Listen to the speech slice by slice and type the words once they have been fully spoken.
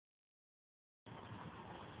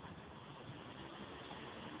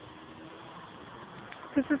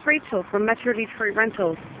This is Rachel from Metro Detroit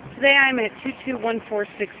Rentals. Today I'm at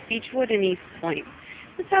 22146 Beechwood in Eastpointe.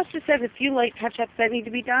 This house just has a few light touch-ups that need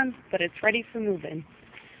to be done, but it's ready for move-in.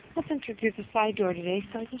 Let's enter through the side door today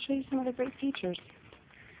so I can show you some of the great features.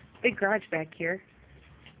 Big garage back here.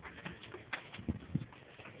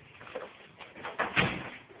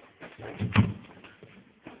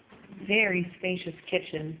 Very spacious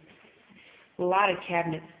kitchen. A lot of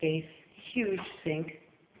cabinet space. Huge sink.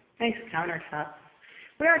 Nice countertop.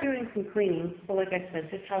 We are doing some cleaning, but like I said,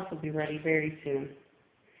 this house will be ready very soon.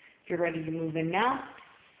 If you're ready to move in now,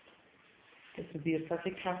 this would be a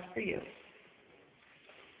perfect house for you.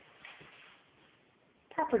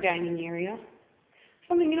 Proper dining area.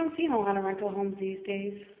 Something you don't see in a lot of rental homes these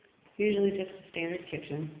days. Usually just a standard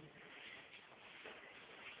kitchen.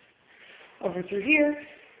 Over through here,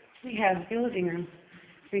 we have the living room.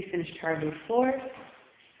 Refinished hardwood floors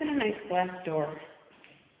and a nice glass door.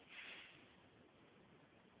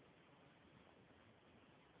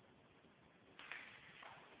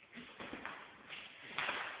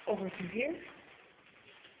 Over through here,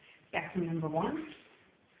 bathroom number 1.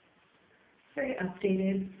 Very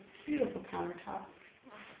updated, beautiful countertop.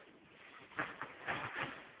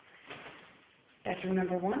 Bedroom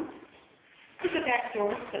number 1 is a back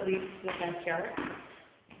door that leads to the backyard.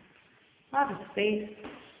 A lot of space,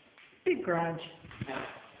 big garage.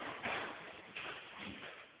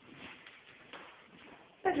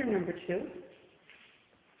 Bedroom number 2.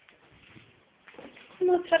 And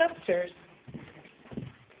let's head upstairs.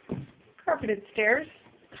 Carpeted stairs,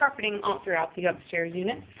 carpeting all throughout the upstairs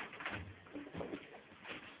unit.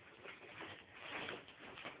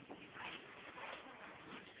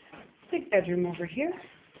 Big bedroom over here.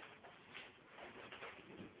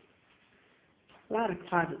 A lot of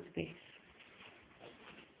closet space.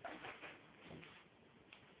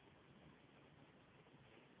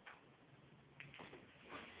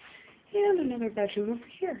 And another bedroom over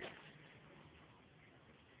here.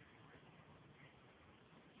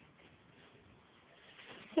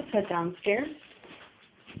 Let's head downstairs.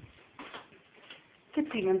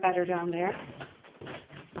 It's even better down there.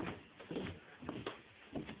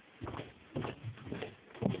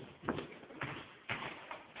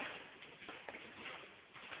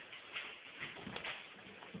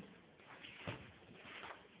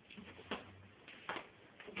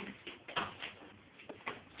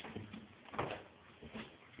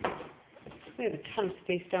 We have a ton of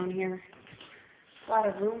space down here. A lot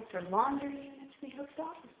of room for laundry units to be hooked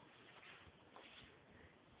up.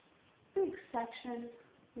 Big section.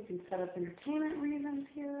 We can set up entertainment reasons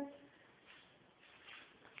here.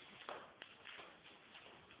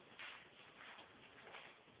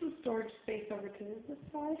 Some storage space over to this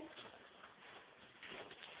side.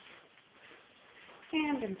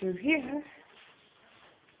 And then through here,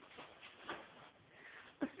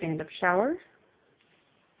 a stand-up shower.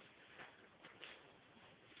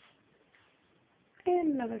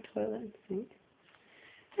 And another toilet and sink.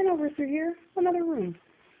 And over through here, another room.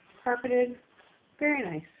 Carpeted, very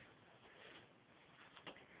nice.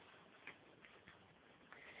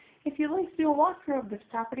 If you'd like to do a walkthrough of this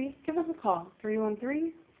property, give us a call,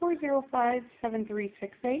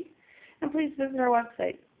 313-405-7368. And please visit our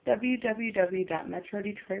website,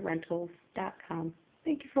 www.metrodetroitrentals.com.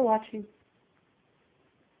 Thank you for watching.